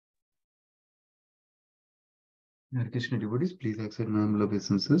Hare Krishna devotees, please accept my humble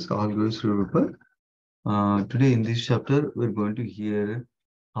obeisances. All glories to Rupa. Today in this chapter, we're going to hear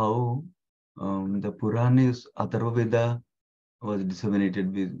how the Puranas, Atharva Veda was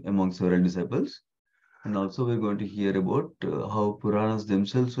disseminated among several disciples. And also we're going to hear about how Puranas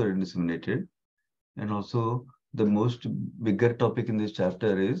themselves were disseminated. And also the most bigger topic in this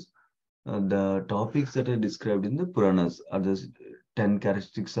chapter is the topics that are described in the Puranas are the 10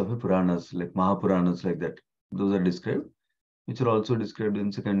 characteristics of a Puranas, like Mahapuranas, like that. Those are described, which are also described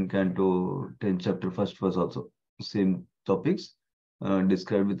in second canto, 10th chapter, first verse also. Same topics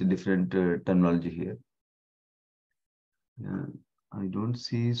described with a different terminology here. I don't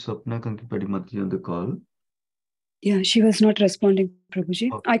see Swapna Kankipadi on the call. Yeah, she was not responding, Prabhuji.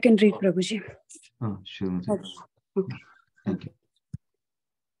 I can read, Prabhuji. Sure. Okay. Thank you.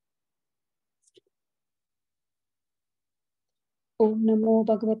 Om Namo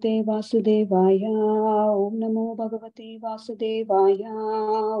Bhagavate Vasudevaya. Om Namo Bhagavate Vasudevaya.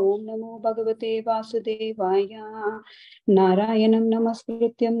 Om Namo Bhagavate Vasudevaya. Narayanam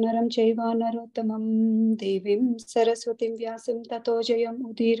Namaskrityam Naram Chaiva Narottamam Devim Saraswatim Vyasam Tato Jayam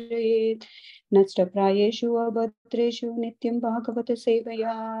Udirayet. Nashtaprayeshu abhadreshu nityam bhagavata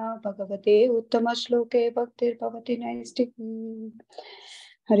sevaya bhagavate uttama shloke bhaktir bhavati naistik.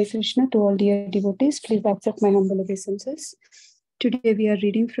 Hare Krishna to all dear devotees. Please accept my humble obeisances. Today we are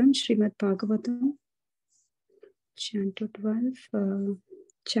reading from Srimad Bhagavatam, Canto 12,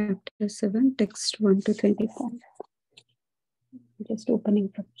 Chapter 7, Text 1 to 25. Just opening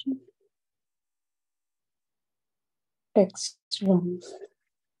Prabhuji. Text 1.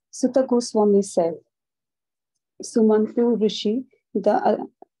 Sutta Goswami said, Sumantu Rishi, the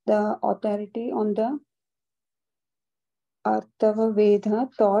authority on the Atharva Veda,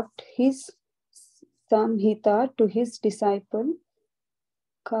 taught his Samhita to his disciple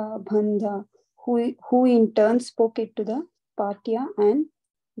Kabandha, who in turn spoke it to the Patya and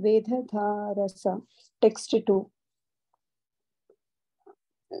Vedadharasa. Text 2.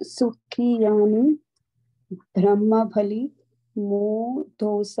 Sukhiyani, Brahmabhali,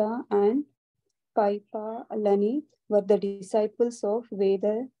 Modhosa and Paipalani were the disciples of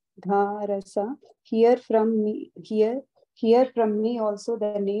Vedadharasa. Hear from me also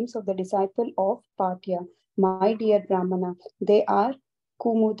the names of the disciple of Patya. My dear Brahmana, they are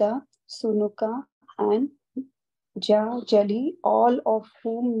Kumuda, Sunuka and Jali, all of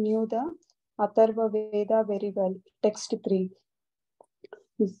whom knew the Atharva Veda very well. Text 3.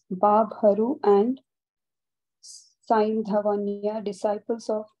 Babharu and Saindhavanya, disciples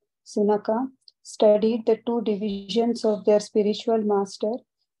of Sunaka, studied the two divisions of their spiritual master,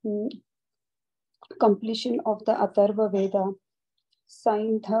 completion of the Atharva Veda.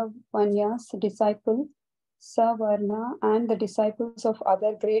 Saindhavanya's disciple Savarna and the disciples of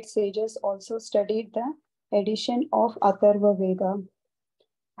other great sages also studied the edition of Atharva Veda.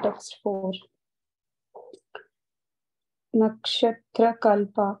 Text 4. Nakshatra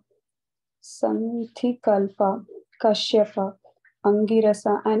Kalpa, Santhi Kalpa, Kashyapa,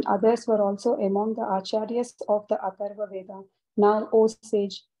 Angirasa and others were also among the acharyas of the Atharva Veda. Now, O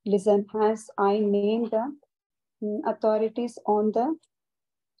sage, listen, as I name the authorities on the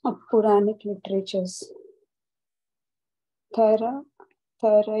Puranic literatures.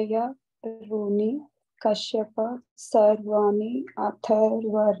 Tharaya Runi, Kashyapa, Sarvani,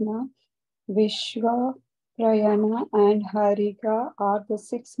 Atharvarna, Vishwa, Prayana and Hariga are the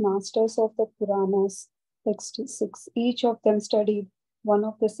 6 masters of the Puranas. Text 6. Each of them studied one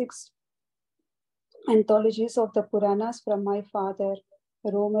of the 6 anthologies of the Puranas from my father,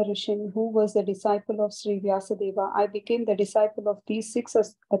 Roma Rishin, who was the disciple of Sri Vyasadeva. I became the disciple of these 6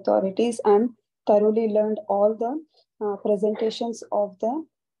 authorities and thoroughly learned all the presentations of the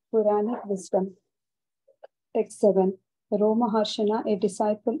Puranic wisdom. Text 7. Roma Harshana, a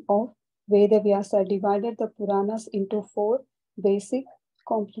disciple of Vedavyasa, divided the Puranas into 4 basic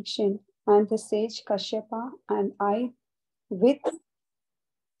complexions, and the sage Kashyapa and I, with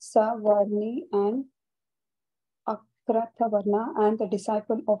Savarni and Akrathavarna and the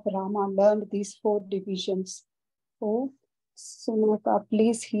disciple of Rama, learned these 4 divisions. O Sunaka,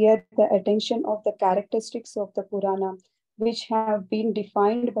 please hear the attention of the characteristics of the Purana, which have been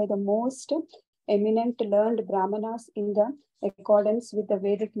defined by the most eminent learned Brahmanas in the accordance with the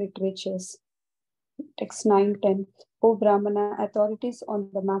Vedic literatures. Text 9-10. O Brahmana, authorities on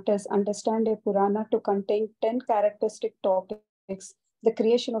the matters understand a Purana to contain 10 characteristic topics: the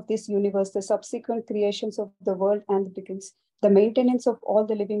creation of this universe, the subsequent creations of the world and the beginnings, the maintenance of all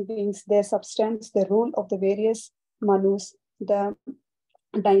the living beings, their substance, the rule of the various Manus, the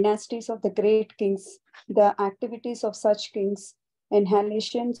dynasties of the great kings, the activities of such kings,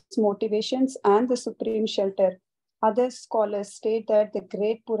 inhalations, motivations, and the supreme shelter, Other scholars state that the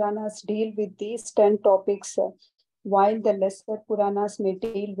great Puranas deal with these 10 topics, while the lesser Puranas may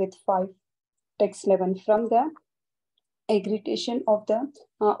deal with 5. Text 11. From the aggregation of the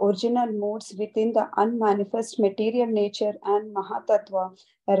original modes within the unmanifest material nature and Mahatattva,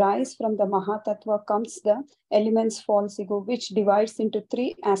 arise from the Mahatattva comes the elements false ego, which divides into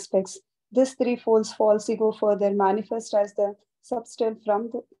 3 aspects. This threefold false ego further manifest as the substance from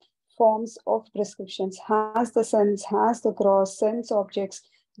the forms of prescriptions, has the sense, has the gross sense objects.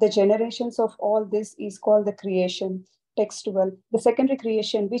 The generations of all this is called the creation. Text 12. The secondary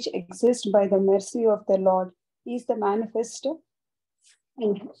creation, which exists by the mercy of the Lord, is the manifest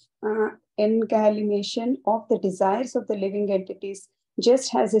encalination of the desires of the living entities,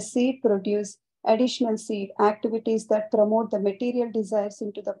 just as a seed produces additional seed activities that promote the material desires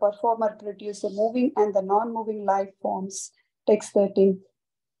into the performer produce the moving and the non-moving life forms. Text 13.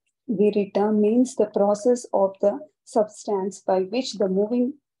 Virita means the process of the substance by which the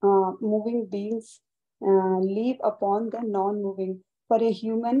moving beings live upon the non-moving. For a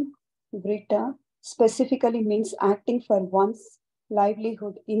human, Virita specifically means acting for one's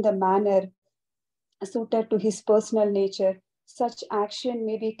livelihood in the manner suited to his personal nature. Such action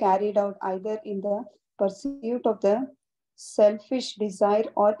may be carried out either in the pursuit of the selfish desire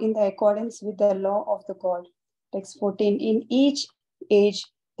or in the accordance with the law of the God. Text 14. In each age,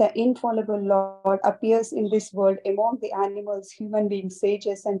 the infallible Lord appears in this world among the animals, human beings,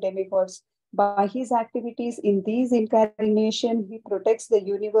 sages, and demigods. By his activities in these incarnations, he protects the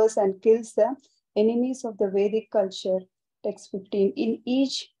universe and kills the enemies of the Vedic culture. Text 15. In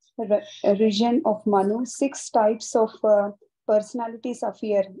each region of Manu, 6 types of personalities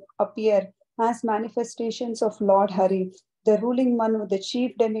appear as manifestations of Lord Hari. The ruling Manu, the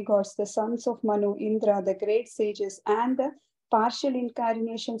chief demigods, the sons of Manu, Indra, the great sages, and the partial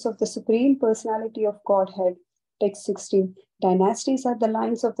incarnations of the Supreme Personality of Godhead. Text 16. Dynasties are the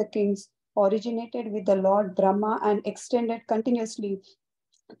lines of the kings, originated with the Lord Brahma and extended continuously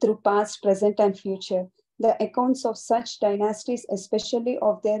through past, present, and future. The accounts of such dynasties, especially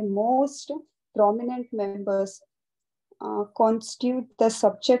of their most prominent members, constitute the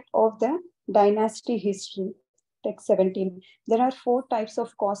subject of the dynasty history. Text 17. There are 4 types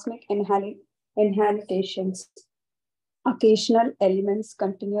of cosmic inhalations: occasional, elements,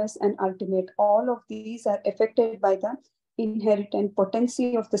 continuous, and ultimate. All of these are affected by the inherent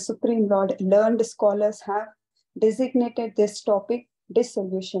potency of the Supreme Lord. Learned scholars have designated this topic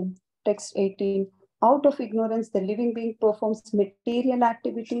dissolution. Text 18. Out of ignorance, the living being performs material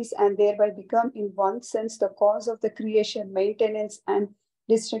activities and thereby become, in one sense, the cause of the creation, maintenance, and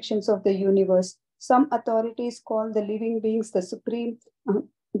destructions of the universe. Some authorities call the living beings the supreme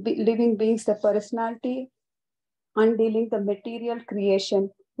living beings, the personality undealing the material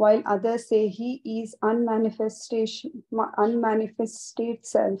creation, while others say he is unmanifested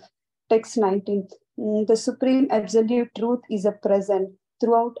self. Text 19. The supreme absolute truth is a present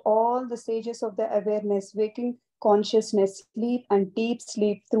throughout all the stages of the awareness, waking consciousness, sleep, and deep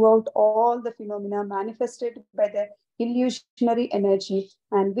sleep, throughout all the phenomena manifested by the illusionary energy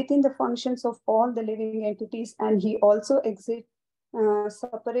and within the functions of all the living entities. And he also exists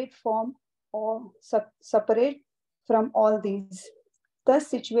separate from all these. Thus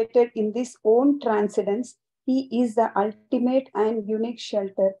situated in this own transcendence, he is the ultimate and unique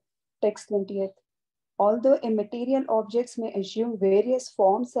shelter. Text 20th. Although a material object may assume various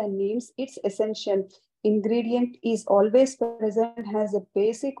forms and names, its essential ingredient is always present as a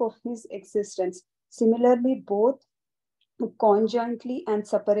basic of his existence. Similarly, both conjointly and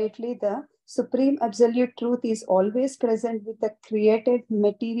separately, the supreme absolute truth is always present with the created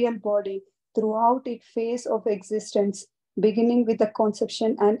material body throughout its phase of existence, beginning with the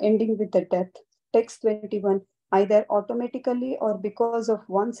conception and ending with the death. Text 21. Either automatically or because of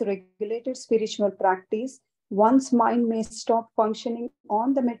one's regulated spiritual practice, one's mind may stop functioning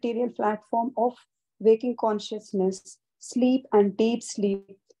on the material platform of waking consciousness, sleep, and deep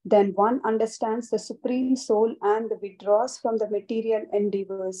sleep. Then one understands the supreme soul and withdraws from the material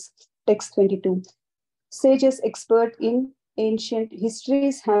endeavors. Text 22. Sages expert in ancient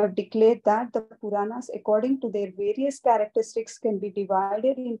histories have declared that the Puranas, according to their various characteristics, can be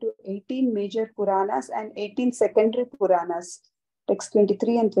divided into 18 major Puranas and 18 secondary Puranas. Text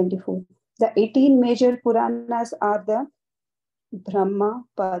 23 and 24. The 18 major Puranas are the Brahma,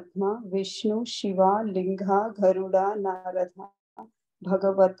 Padma, Vishnu, Shiva, Linga, Garuda, Narada,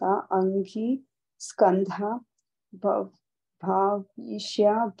 Bhagavata, Angi, Skandha,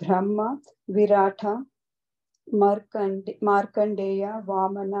 Bhavishya, Brahma, Virata, Markandeya,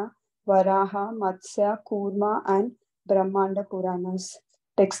 Vamana, Varaha, Matsya, Kurma, and Brahmanda Puranas.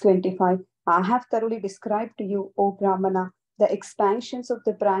 Text 25. I have thoroughly described to you, O Brahmana, the expansions of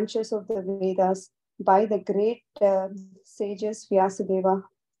the branches of the Vedas by the great sages Vyasadeva,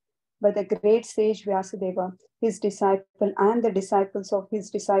 by the great sage Vyasadeva, his disciple, and the disciples of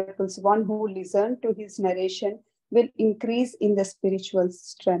his disciples. One who listened to his narration will increase in the spiritual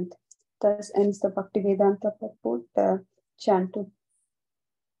strength. Thus ends the Bhaktivedanta purport, chapter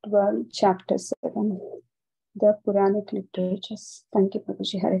 12, chapter 7, the Puranic literatures. Thank you,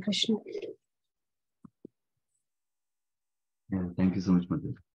 Prabhuji. Hare Krishna. Yeah, thank you so much,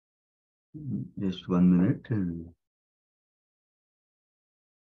 Mother. Just 1 minute.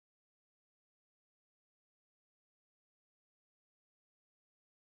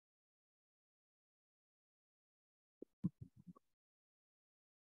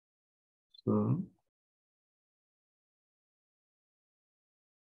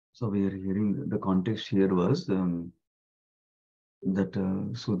 So we are hearing the context here was that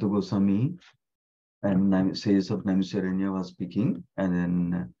Suta Goswami and sages of Naimisharanya was speaking, and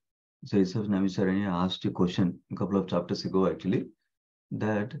then sages of Naimisharanya asked a question a couple of chapters ago actually,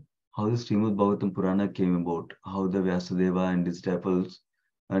 that how the Srimad Bhagavatam Purana came about, how the Vyasadeva and his disciples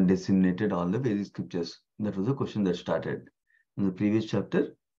disseminated all the Vedic scriptures. That was the question that started. In the previous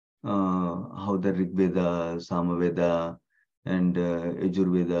chapter, how the Rig Veda, Samaveda, and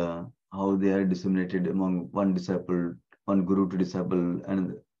Yajurveda, how they are disseminated among one disciple, one guru to disciple,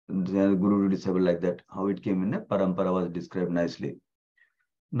 and the other guru to disciple, like that. How it came in a parampara was described nicely.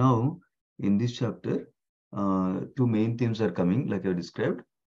 Now, in this chapter, two main themes are coming, like I described.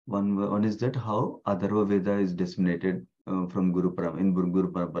 One is that how Atharva Veda is disseminated from Guru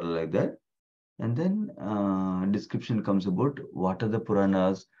Parampara, like that. And then description comes about what are the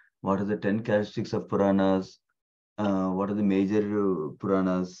Puranas, what are the 10 characteristics of Puranas, what are the major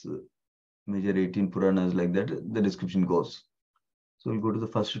Puranas, major 18 Puranas, like that. The description goes. So we'll go to the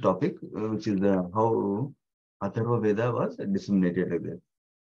first topic, which is how Atharva Veda was disseminated, like that.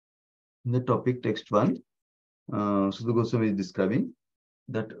 In the topic text 1, Suta Goswami is describing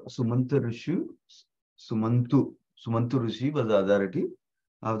that Sumantu Rishi was the authority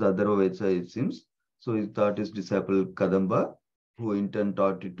of the Atharva Veda, it seems. So he taught his disciple Kadamba, who in turn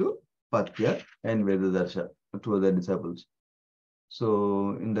taught it to Patya and Vedadarsha, two other disciples.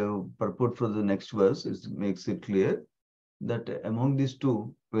 So in the purport for the next verse, it makes it clear that among these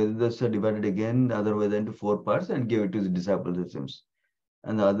two, Vedadarsha divided again the other Veda into 4 parts and gave it to his disciples, it seems.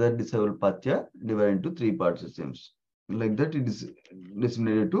 And the other disciple Patya divided into 3 parts, it seems. Like that, it is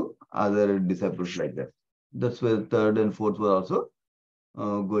disseminated to other disciples, like that. That's where third and fourth were also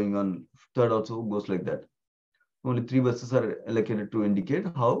going on. Third also goes like that. Only 3 verses are allocated to indicate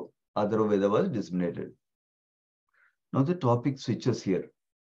how Atharva Veda was disseminated. Now the topic switches here.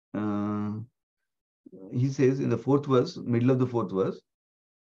 He says in the 4th verse, middle of the 4th verse,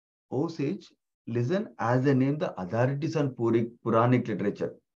 O sage, listen as they name the authorities on Puranic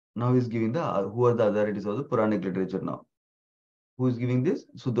literature. Now he's giving the who are the authorities of the Puranic literature now. Who is giving this?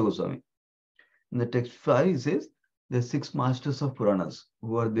 Suta Goswami. In the text 5, he says the 6 masters of Puranas.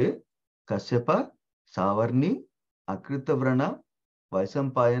 Who are they? Kashyapa, Savarni, Akritavrana,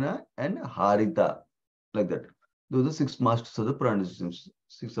 Vaisampayana, and Harita. Like that. Those are 6 masters of the Purana systems,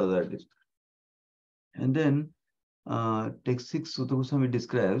 6 authorities. And then text 6, Suta Goswami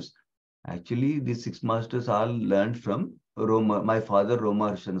describes, actually these 6 masters all learned from my father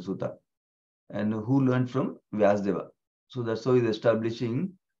Romaharshana Suta. And who learned from Vyasadeva. So that's how he's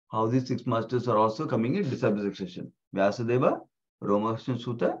establishing how these 6 masters are also coming in disciple succession. Vyasadeva, Romaharshana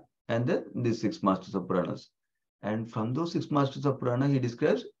Suta, and then these 6 masters of Puranas. And from those 6 masters of Purana, he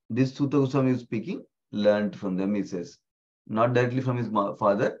describes this Suta Goswami is speaking, learned from them, he says. Not directly from his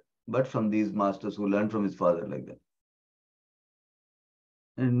father, but from these masters who learned from his father, like that.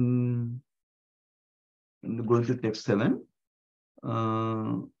 And going to text 7,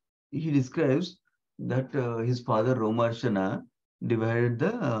 he describes that his father Romaharshana divided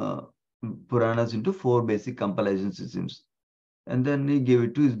the Puranas into 4 basic compilation systems. And then he gave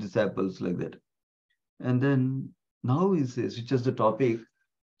it to his disciples, like that. And then now he switches the topic.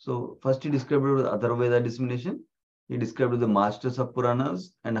 So first he described Atharva Veda dissemination. He described the masters of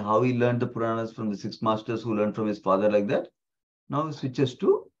Puranas and how he learned the Puranas from the 6 masters who learned from his father, like that. Now he switches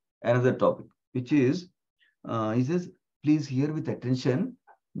to another topic, which is, he says, please hear with attention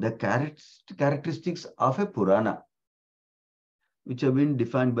the characteristics of a Purana, which have been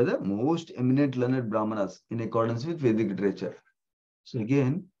defined by the most eminent learned Brahmanas in accordance with Vedic literature. So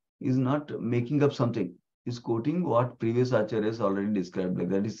again, he's not making up something. He's quoting what previous acharyas already described, like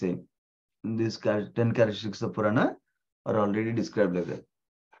that is saying. These 10 characteristics of Purana are already described like that.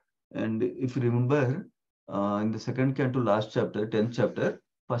 And if you remember, in the second canto, last chapter, 10th chapter,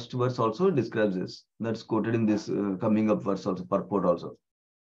 first verse also describes this. That's quoted in this coming up verse also, purport also.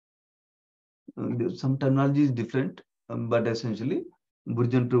 Some terminology is different, but essentially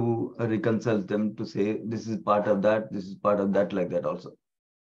Burjan Prabhu reconciles them to say this is part of that, this is part of that, like that also.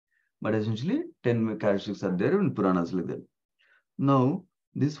 But essentially 10 characteristics are there in Puranas like that. Now,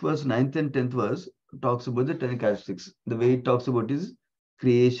 this verse, 9th and 10th verse, talks about the 10 characteristics. The way it talks about is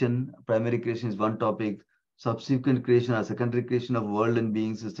creation, primary creation is one topic, subsequent creation or secondary creation of world and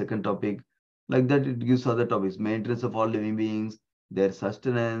beings is second topic. Like that, it gives other topics, maintenance of all living beings, their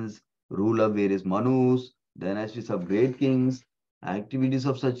sustenance, rule of various manus, dynasties of great kings, activities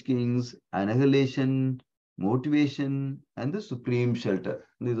of such kings, annihilation, motivation, and the supreme shelter.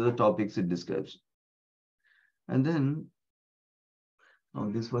 These are the topics it describes. And then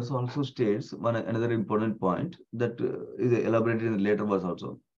this verse also states another important point that is elaborated in the later verse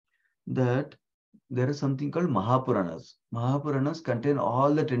also, that there is something called Mahapuranas. Mahapuranas contain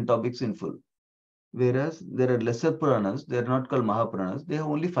all the 10 topics in full. Whereas there are lesser Puranas, they are not called Mahapuranas, they have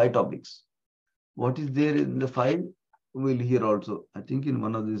only 5 topics. What is there in the 5? We'll hear also. I think in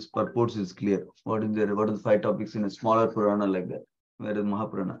one of these purports is clear. What is there? What are the 5 topics in a smaller Purana like that? Whereas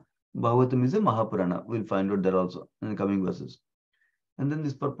Mahapurana. Bhagavatam is a Mahapurana. We'll find out there also in the coming verses. And then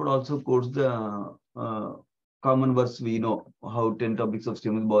this purport also quotes the common verse we know, how 10 topics of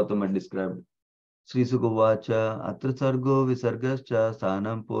Srimad Bhagavatam are described. Sri Sukavacha, Atra Sargo Visargascha,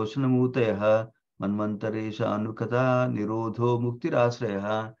 Sanam Poshanamutayaha, Manvantaresha Anukata, Nirodho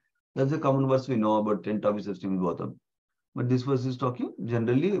Muktirasrayaha. That's a common verse we know about 10 topics of Srimad Bhagavatam. But this verse is talking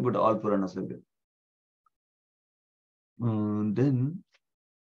generally about all Puranas like that. Then,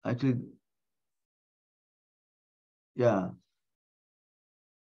 actually, yeah.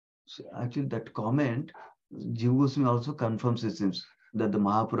 So actually, that comment, Jiva Goswami also confirms it seems that the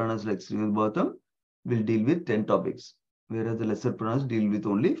Mahapuranas like Srimad Bhagavatam will deal with 10 topics, whereas the lesser Puranas deal with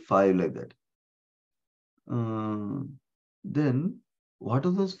only 5 like that. Then, what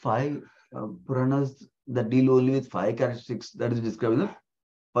are those 5 Puranas that deal only with 5 characteristics that is described in the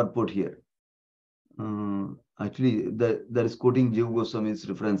purport here? Actually, that is quoting Jiva Goswami's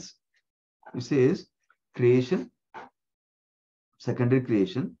reference. It says, creation, secondary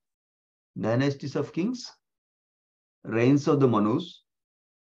creation, dynasties of kings, reigns of the Manus,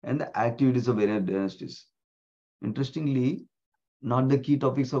 and the activities of various dynasties. Interestingly, not the key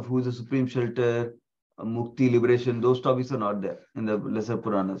topics of who is the supreme shelter, mukti, liberation, those topics are not there in the lesser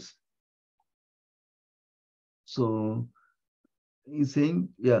Puranas. So, he's saying,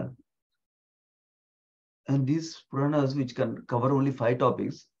 yeah. And these Puranas, which can cover only 5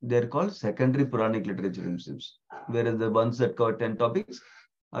 topics, they're called secondary Puranic literature themselves. Whereas the ones that cover 10 topics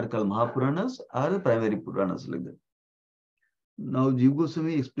are called Mahapuranas or the primary Puranas like that. Now, Jiva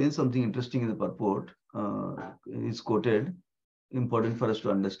Goswami explains something interesting in the purport. Is quoted, important for us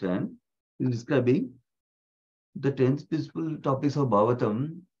to understand. He's describing the 10 principal topics of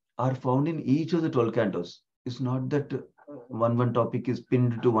Bhagavatam are found in each of the 12 cantos. It's not that one topic is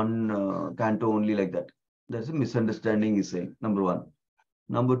pinned to one canto only like that. That's a misunderstanding, he's saying, number 1.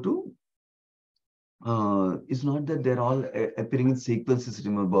 Number 2, it's not that they're all appearing in sequences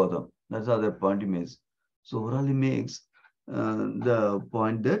in Srimad Bhagavatam. That's the other point he makes. So overall, he makes the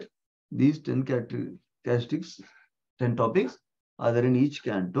point that these 10 characteristics, 10 topics are there in each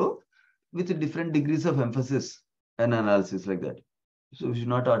canto with different degrees of emphasis and analysis like that. So we should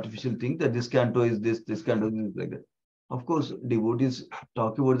not artificially think that this canto is this canto is this, like that. Of course, devotees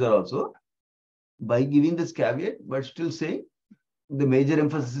talk about that also by giving this caveat, but still saying the major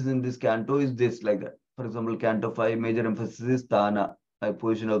emphasis in this canto is this, like that. For example, canto 5, major emphasis is Thana, like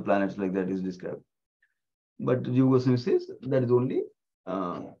position of planets, like that is described. But Jiva Goswami says that is only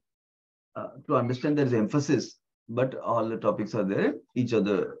to understand there is emphasis, but all the topics are there, each of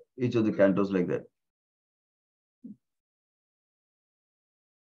the cantos like that.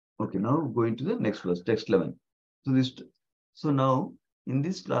 Okay, now going to the next verse, text 11. So now in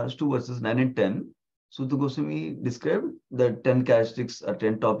these last 2 verses, 9 and 10, Suta Goswami described the 10 characteristics or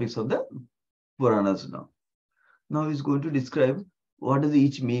 10 topics of the Puranas now. Now he's going to describe what does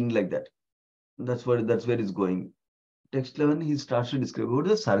each mean like that. That's where it's going. Text 11, he starts to describe what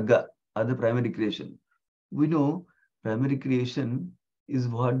is the Sarga or the primary creation. We know primary creation is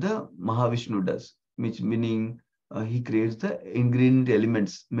what the Mahavishnu does, meaning he creates the ingredient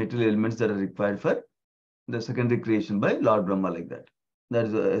elements, material elements that are required for the secondary creation by Lord Brahma like that. That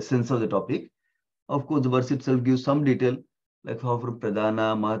is the essence of the topic. Of course, the verse itself gives some detail, like how from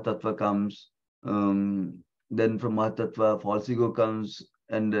Pradhana, Mahatattva comes, then from Mahatattva, false ego comes,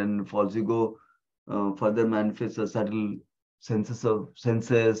 and then false ego further manifests a subtle sense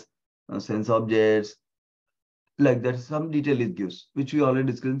objects, like that. Some detail it gives, which we already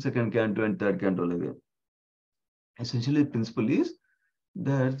discussed in second canto and third canto. Like that. Essentially, the principle is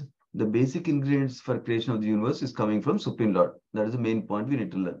that the basic ingredients for creation of the universe is coming from Supreme Lord. That is the main point we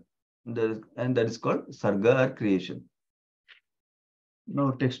need to learn. That is called Sarga or creation.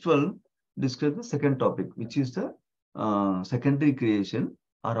 Now, text 12 describes the second topic, which is the secondary creation,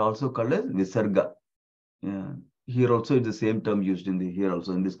 or also called as Visarga. Yeah. Here also it's the same term used in here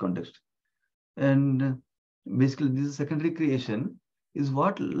also in this context. And basically, this secondary creation is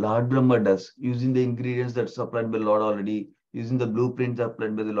what Lord Brahma does, using the ingredients that's supplied by Lord already, using the blueprints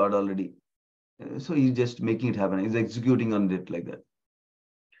applied by the Lord already. So he's just making it happen. He's executing on it like that.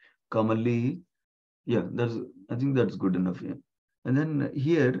 Commonly, yeah, I think that's good enough. Yeah. And then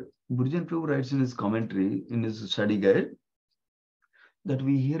here, Burjan Prabhu writes in his commentary, in his study guide, that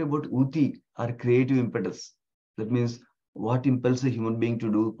we hear about Uti, or creative impetus. That means what impels a human being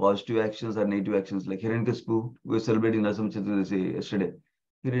to do positive actions or negative actions. Like Hiranyakashipu, we were celebrating Nasam Chaturdashi yesterday.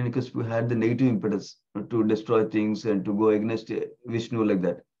 Hiranyakashipu had the negative impetus to destroy things and to go against Vishnu like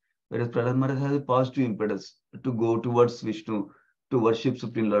that. Whereas Prahlad Maharaj has a positive impetus to go towards Vishnu, to worship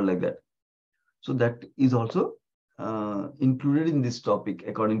Supreme Lord like that. So that is also included in this topic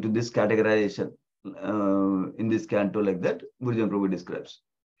according to this categorization in this canto like that Burjan Prabhu describes.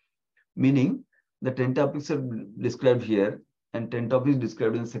 Meaning the 10 topics are described here and 10 topics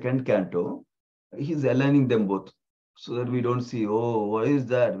described in the second canto. He's aligning them both so that we don't see, oh, what is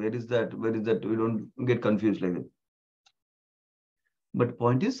that? Where is that? Where is that? We don't get confused like that. But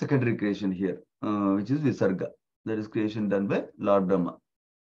point is secondary creation here, which is Visarga. That is creation done by Lord Brahma.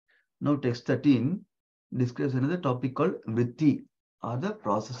 Now text 13 describes another topic called Vritti, or the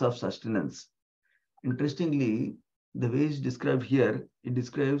process of sustenance. Interestingly, the way it's described here, it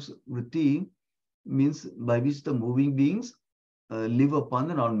describes Vritti means by which the moving beings live upon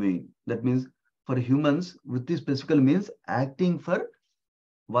the non-moving. That means for humans, Vritti specifically means acting for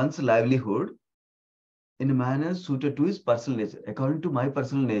one's livelihood in a manner suited to his personal nature. According to my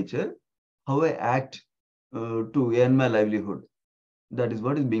personal nature, how I act to earn my livelihood. That is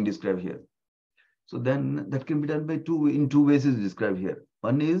what is being described here. So then that can be done by in two ways is described here.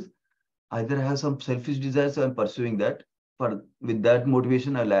 One is either I have some selfish desires, so I'm pursuing that. With that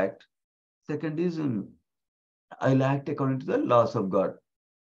motivation, I'll act. Second is I'll act according to the laws of God.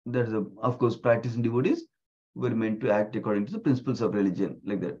 That is, of course, practicing devotees were meant to act according to the principles of religion,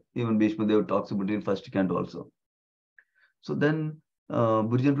 like that. Even Bhishma Dev talks about it in first canto also. So then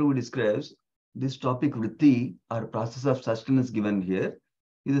Burjan Prabhu describes this topic Vritti, or process of sustenance given here,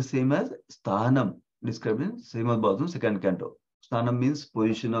 is the same as Sthanam, described in Srimad Bhagavatam second canto. Sthanam means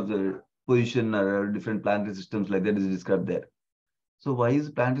position or different planetary systems like that is described there. So why is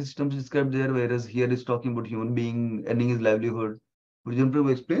planetary systems described there, whereas here is talking about human being earning his livelihood? Burjan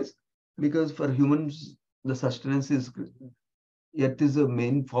Prabhu explains, because for humans, the sustenance is, Earth is the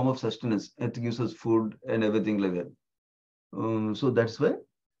main form of sustenance. Earth gives us food and everything like that. So that's why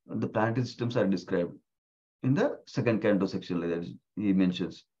the planetary systems are described in the second canto section like that he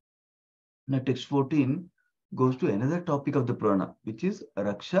mentions. Now text 14 goes to another topic of the Purana, which is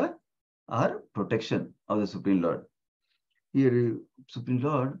Raksha, or protection of the Supreme Lord. Here, Supreme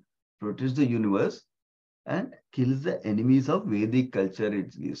Lord protects the universe and kills the enemies of Vedic culture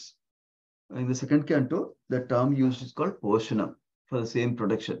it gives. In the second canto, the term used is called Poshanam for the same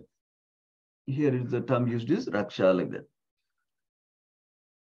protection. Here the term used is Raksha like that.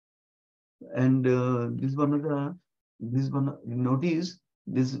 And notice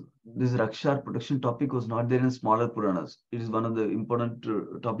this Raksha protection topic was not there in smaller Puranas. It is one of the important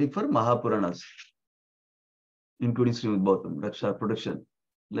topic for Mahapuranas, including Srimad Bhagavatam, Raksha protection.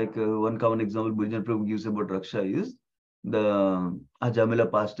 Like one common example Burjan Prabhu gives about Raksha is the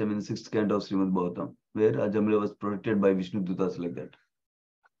Ajamila pastime in the 6th canto of Srimad Bhagavatam, where Ajamila was protected by Vishnu Dutas like that.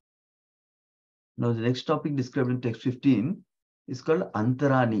 Now the next topic described in text 15 is called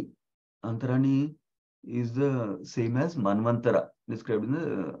Antarani. Antarani is the same as Manvantara, described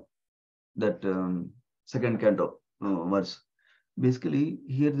in that second canto verse. Basically,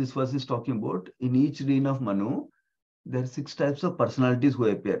 here this verse is talking about in each reign of Manu, there are 6 types of personalities who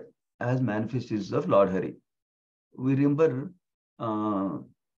appear as manifestations of Lord Hari. We remember our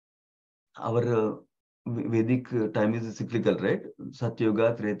Vedic time is cyclical, right? Satya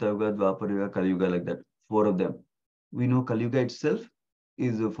Yuga, Treta Yuga, Dwapar Yuga, Kali Yuga, like that. 4 of them. We know Kali Yuga itself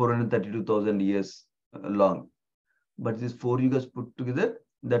is 432,000 years long. But these 4 yugas put together,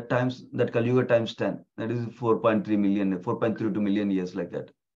 that Kali Yuga times 10, that is 4.32 million years like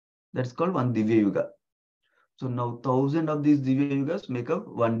that. That's called one Divya Yuga. So now 1,000 of these Divya Yugas make up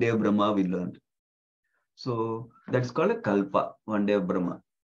one day of Brahma, we learned. So that's called a Kalpa, one day of Brahma.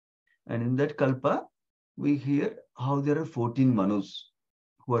 And in that Kalpa, we hear how there are 14 Manus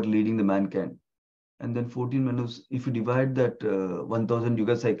who are leading the mankind. And then 14 Manus, if you divide that 1000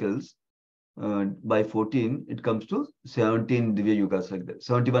 Yuga cycles by 14, it comes to 17 Divya Yugas like that,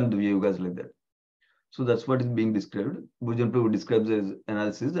 71 Divya Yugas like that. So that's what is being described. Bhujan Prabhu describes as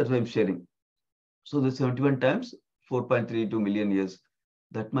analysis, that's why I'm sharing. So the 71 times 4.32 million years,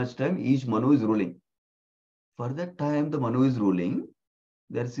 that much time each Manu is ruling. For that time the Manu is ruling,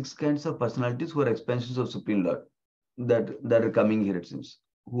 there are 6 kinds of personalities who are expansions of Supreme Lord that are coming here, it seems.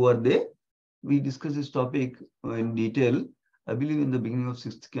 Who are they? We discussed this topic in detail, I believe in the beginning of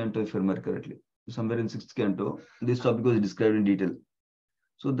 6th canto, if I remember correctly. Somewhere in 6th canto, this topic was described in detail.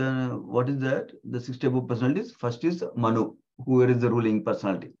 So then what is that? The 6 type of personalities. First is Manu, who is the ruling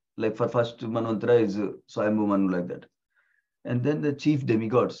personality. Like for first Manvantara is Swayambhu Manu, like that. And then the chief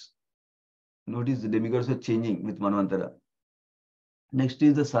demigods. Notice the demigods are changing with Manvantara. Next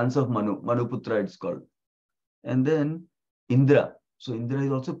is the sons of Manu, Manuputra it's called. And then Indra. So Indra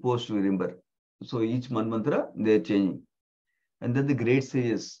is also post, remember. So each Manvantara, they are changing. And then the great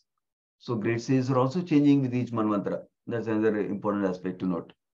sages. So great sages are also changing with each Manvantara. That's another important aspect to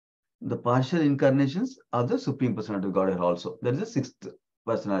note. The partial incarnations are the Supreme Personality of Godhead also. That is the 6th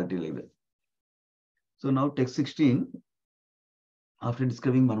personality like that. So now text 16, after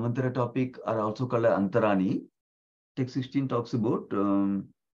describing Manvantara topic, are also called Antarani. Text 16 talks about,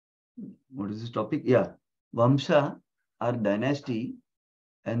 what is this topic? Yeah, Vamsha or dynasty,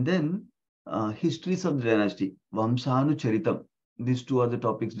 and then histories of the dynasty, Vamsanu Charitam. These two are the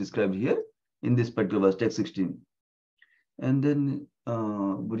topics described here in this particular verse, text 16. And then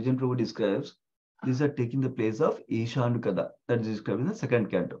Bhujan Prabhu describes, these are taking the place of Ishan Kada, that is described in the 2nd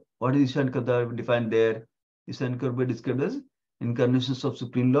canto. What is Ishan Kada defined there? Ishan Kada described as incarnations of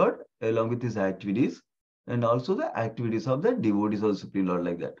Supreme Lord along with his activities, and also the activities of the devotees of the Supreme Lord,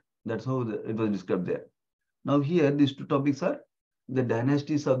 like that. That's how it was described there. Now here, these two topics are the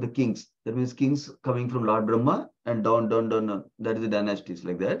dynasties of the kings. That means kings coming from Lord Brahma and down. That is the dynasties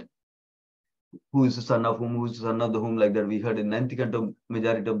like that. Who is the son of whom, who is the son of the whom, like that. We heard in 9th canto,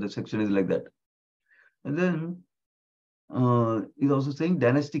 majority of the section is like that. And then is also saying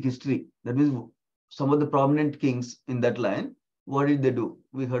dynastic history. That means some of the prominent kings in that line, what did they do?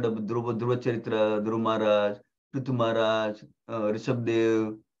 We heard of Dhruva Charitra, Dhruv Maharaj, Prithu Maharaj,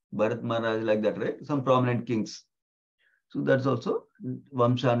 Rishabdev, Bharat Maharaj, like that, right? Some prominent kings. So that's also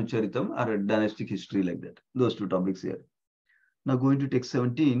Vamshanucharitam or a dynastic history, like that. Those two topics here. Now going to text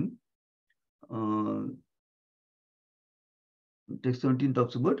 17. Text 17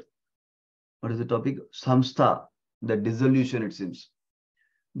 talks about, what is the topic? Samstha, the dissolution, it seems.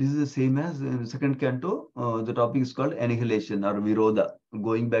 This is the same as in 2nd canto. The topic is called annihilation or Virodha,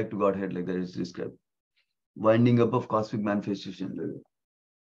 going back to Godhead, like that is described. Winding up of cosmic manifestation.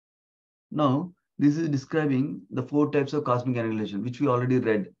 Now, this is describing the 4 types of cosmic annihilation, which we already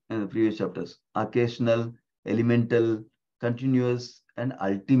read in the previous chapters. Occasional, elemental, continuous, and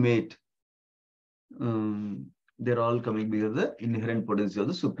ultimate. They're all coming because of the inherent potency of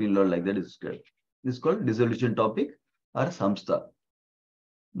the Supreme Lord, like that is described. This is called dissolution topic or samstha.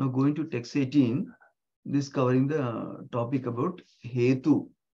 Now going to text 18, this covering the topic about hetu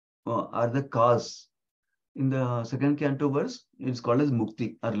or the cause. In the 2nd canto verse, it's called as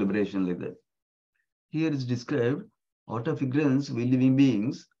mukti or liberation, like that. Here is described, out of ignorance, we living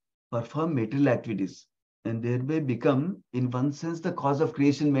beings perform material activities and thereby become, in one sense, the cause of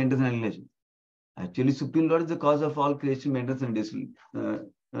creation, maintenance, and annihilation. Actually, Supreme Lord is the cause of all creation, maintenance,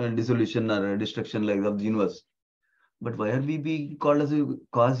 and dissolution or destruction, like of the universe. But why are we being called as a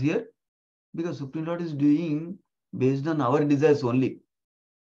cause here? Because Supreme Lord is doing based on our desires only.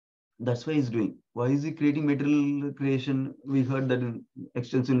 That's why he's doing. Why is he creating material creation? We heard that in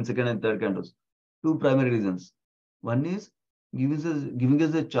extensive in 2nd and 3rd cantos. 2 primary reasons. One is giving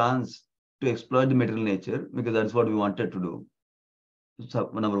us a chance to exploit the material nature, because that's what we wanted to do.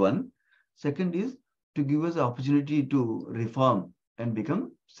 So, number 1. Second is to give us the opportunity to reform and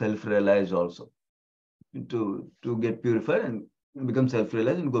become self-realized also. To get purified and become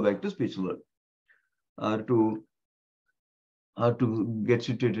self-realized and go back to spiritual world. Or to get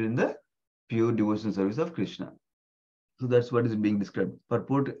situated in the pure devotional service of Krishna. So that's what is being described.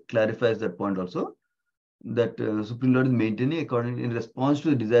 Purport clarifies that point also, that Supreme Lord is maintaining according in response to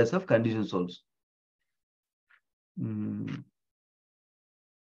the desires of conditioned souls.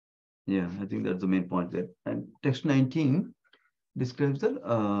 Yeah, I think that's the main point there. And text 19 describes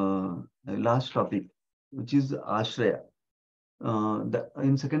the last topic, which is Ashraya.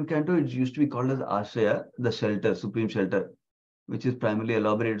 In 2nd canto, it used to be called as Ashraya, the shelter, supreme shelter, which is primarily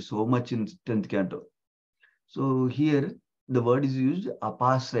elaborated so much in 10th canto. So here, the word is used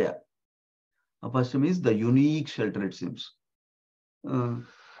Apashraya. Apashtam is the unique shelter, it seems.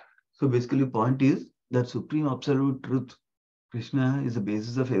 So basically, point is that supreme absolute truth, Krishna, is the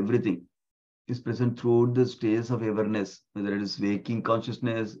basis of everything. Is present throughout the stages of awareness, whether it is waking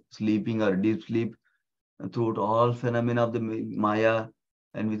consciousness, sleeping or deep sleep, throughout all phenomena of the Maya,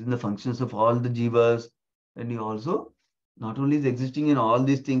 and within the functions of all the jivas. And he also not only is existing in all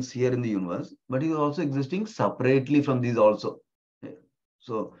these things here in the universe, but he is also existing separately from these also.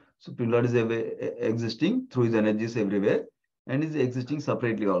 So Supreme Lord is existing through his energies everywhere and is existing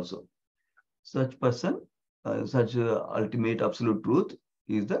separately also. Such person, such ultimate absolute truth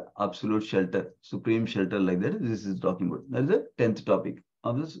is the absolute shelter, supreme shelter, like that. This is talking about. That is the 10th topic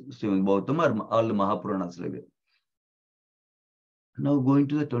of this Srimad Bhagavatam or all the Mahapuranas like that. Now going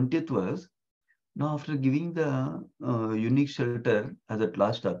to the 20th verse. Now after giving the unique shelter as a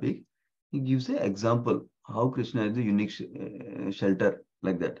last topic, he gives an example how Krishna is the unique shelter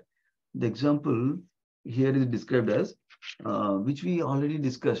like that. The example here is described as, which we already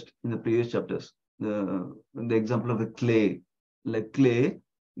discussed in the previous chapters. The example of a clay, like clay,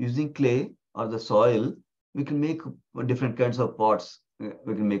 using clay or the soil, we can make different kinds of pots.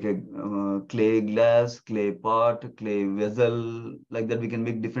 We can make a clay glass, clay pot, clay vessel, like that. We can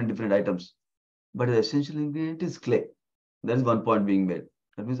make different items. But the essential ingredient is clay. That is one point being made.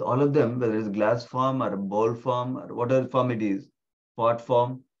 That means all of them, whether it's glass form or bowl form or whatever form it is, pot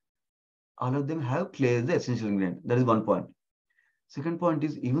form, all of them have clay as the essential ingredient. That is one point. Second point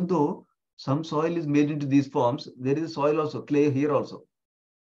is, even though some soil is made into these forms, there is soil also, clay here also.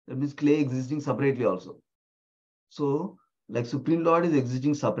 That means clay existing separately also. So, like Supreme Lord is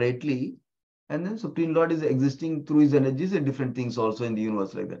existing separately, and then Supreme Lord is existing through his energies and different things also in the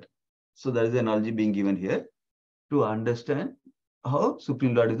universe like that. So that is the analogy being given here to understand how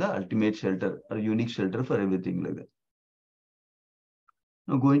Supreme Lord is the ultimate shelter or unique shelter for everything like that.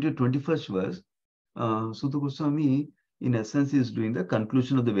 Now going to 21st verse, Suta Goswami in essence is doing the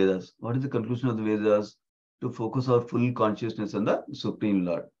conclusion of the Vedas. What is the conclusion of the Vedas? To focus our full consciousness on the Supreme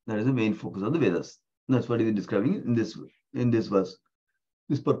Lord. That is the main focus of the Vedas. That's what he is describing in this verse.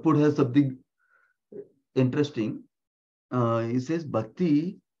 This purport has something interesting. He says,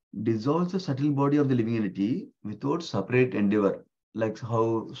 Bhakti dissolves the subtle body of the living entity without separate endeavor. Like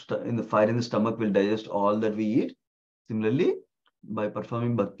how in the fire in the stomach will digest all that we eat. Similarly, by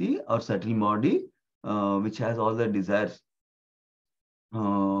performing bhakti, our subtle body, which has all the desires,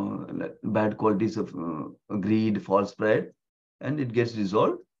 bad qualities of greed, false pride, and it gets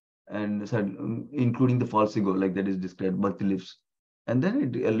dissolved, and including the false ego, like that is described, bhakti lives. And then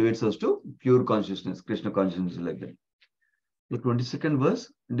it elevates us to pure consciousness, Krishna consciousness, like that. The 22nd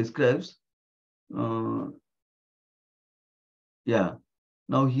verse describes, now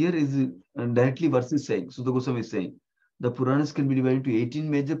here is directly verse is saying, Suta Goswami is saying, the Puranas can be divided into 18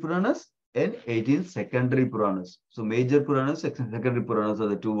 major Puranas and 18 secondary Puranas. So major Puranas, secondary Puranas are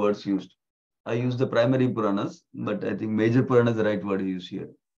the two words used. I use the primary Puranas, but I think major Puranas is the right word used here.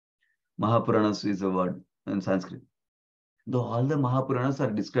 Mahapuranas is a word in Sanskrit. Though all the Mahapuranas are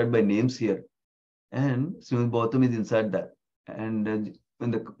described by names here, and Srimad Bhagavatam is inside that. And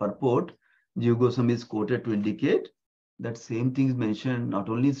in the purport, Jiva Goswami is quoted to indicate that same thing is mentioned not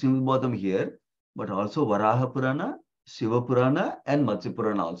only in Srimad Bhagavatam here, but also Varaha Purana, Shiva Purana, and Matsya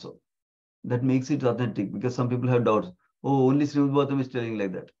Purana also. That makes it authentic, because some people have doubts. Oh, only Srimad Bhagavatam is telling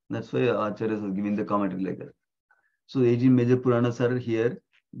like that. That's why Acharyas are giving the commentary like that. So 18 major Puranas are here.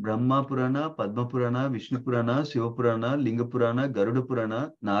 Brahma Purana, Padma Purana, Vishnu Purana, Shiva Purana, Linga Purana, Garuda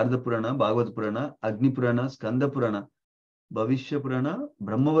Purana, Narada Purana, Bhagavad Purana, Agni Purana, Skanda Purana, Bhavishya Purana,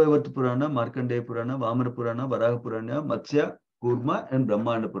 Brahmavaivarta Purana, Markandeya Purana, Vamana Purana, Varaha Purana, Matsya, Kurma, and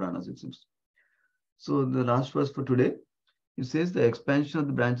Brahmanda Puranas, it seems. So the last verse for today, it says the expansion of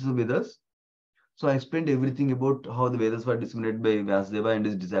the branches of Vedas. So I explained everything about how the Vedas were disseminated by Vyasadeva and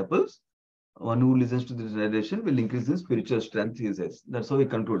his disciples. One who listens to this narration will increase in spiritual strength, he says. That's how he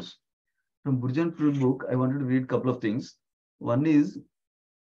concludes. From Burjan Prabhu book, I wanted to read a couple of things. One is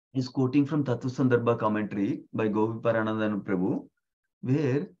quoting from Tattva Sandarbha commentary by Gopi Paranandan Prabhu,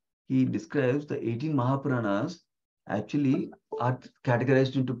 where he describes the 18 Mahapuranas actually are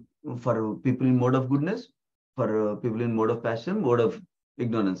categorized into for people in mode of goodness, for people in mode of passion, mode of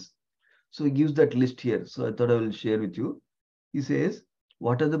ignorance. So he gives that list here. So I thought I will share with you. He says,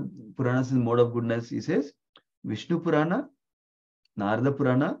 what are the Puranas in mode of goodness? He says, Vishnu Purana, Narada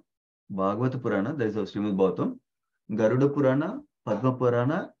Purana, Bhagavata Purana, that is our Srimad Bhagavatam, Garuda Purana, Padma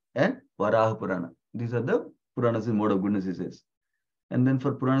Purana, and Varaha Purana. These are the Puranas in mode of goodness, he says. And then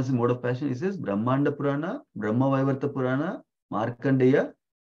for Puranas in mode of passion, he says, Brahmanda Purana, Brahmavaivarta Purana, Markandeya,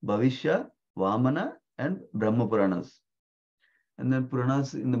 Bhavishya, Vamana, and Brahma Puranas. And then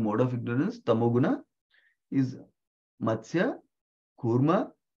Puranas in the mode of ignorance, Tamoguna, is Matsya, Kurma,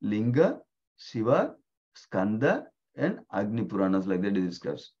 Linga, Shiva, Skanda, and Agni Puranas, like that he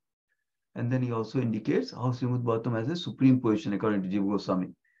describes. And then he also indicates how Srimad Bhagavatam has a supreme position according to Jiva Goswami.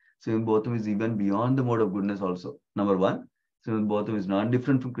 Srimad Bhagavatam is even beyond the mode of goodness also. Number one, Srimad Bhagavatam is not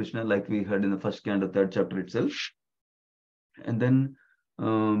different from Krishna, like we heard in the first canto, third chapter itself. And then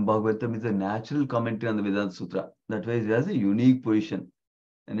Bhagavatam is a natural commentary on the Vedanta Sutra. That way it has a unique position.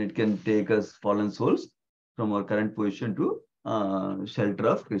 And it can take us fallen souls from our current position to shelter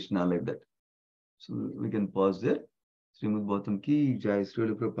of Krishna, like that. So we can pause there. Srimad Bhagavatam ki jai,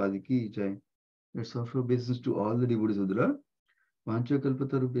 Srila Prabhupada ki jai. Let's offer obeisance to all the devotees of the Lord. Vancha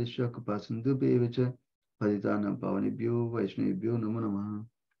kalpatarubhesha kapasindu bevacha paditanam pavanebhyo vaishnavibhyo namo namaha.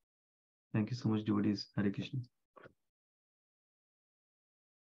 Thank you so much, devotees. Hare Krishna.